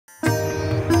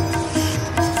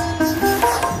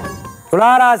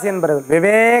துளாராசி என்பவர்கள்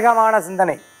விவேகமான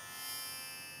சிந்தனை,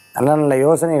 நல்ல நல்ல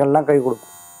யோசனைகள்லாம் கை கொடுக்கும்.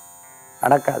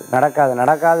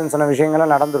 நடக்காதுன்னு சொன்ன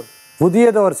விஷயங்கள்லாம் நடந்துடும்.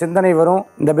 புதியது ஒரு சிந்தனை வரும்.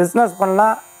 இந்த பிஸ்னஸ்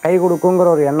பண்ணலாம் கை கொடுக்குங்கிற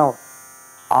ஒரு எண்ணம்.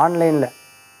 ஆன்லைனில்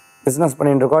பிஸ்னஸ்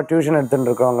பண்ணிட்டு இருக்கோம், டியூஷன் எடுத்துகிட்டு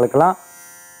இருக்கவங்களுக்கெல்லாம்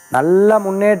நல்ல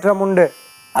முன்னேற்றம் உண்டு.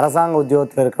 அரசாங்க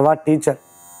உத்தியோகத்தில் இருக்கிறவா, டீச்சர்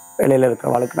வேலையில்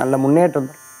இருக்கிறவாளுக்கு நல்ல முன்னேற்றம்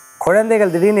தரும்.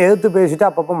 குழந்தைகள் திடீர்னு எதிர்த்து பேசிட்டு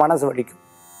அப்பப்போ மனசு வலிக்கும்,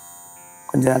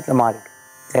 கொஞ்ச நேரத்தில் மாறிடும்.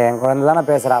 என் குழந்தை தானே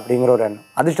பேசுகிறா அப்படிங்கிற ஒரு எண்ணம்.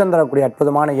 அதிர்ஷ்டம் தரக்கூடிய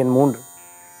அற்புதமான எண் 3,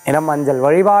 நிறம் மஞ்சள்.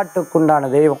 வழிபாட்டுக்குண்டான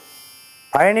தெய்வம்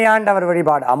பழனியாண்டவர்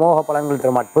வழிபாடு. அமோக பலன்கள்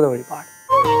தரும் அற்புத வழிபாடு.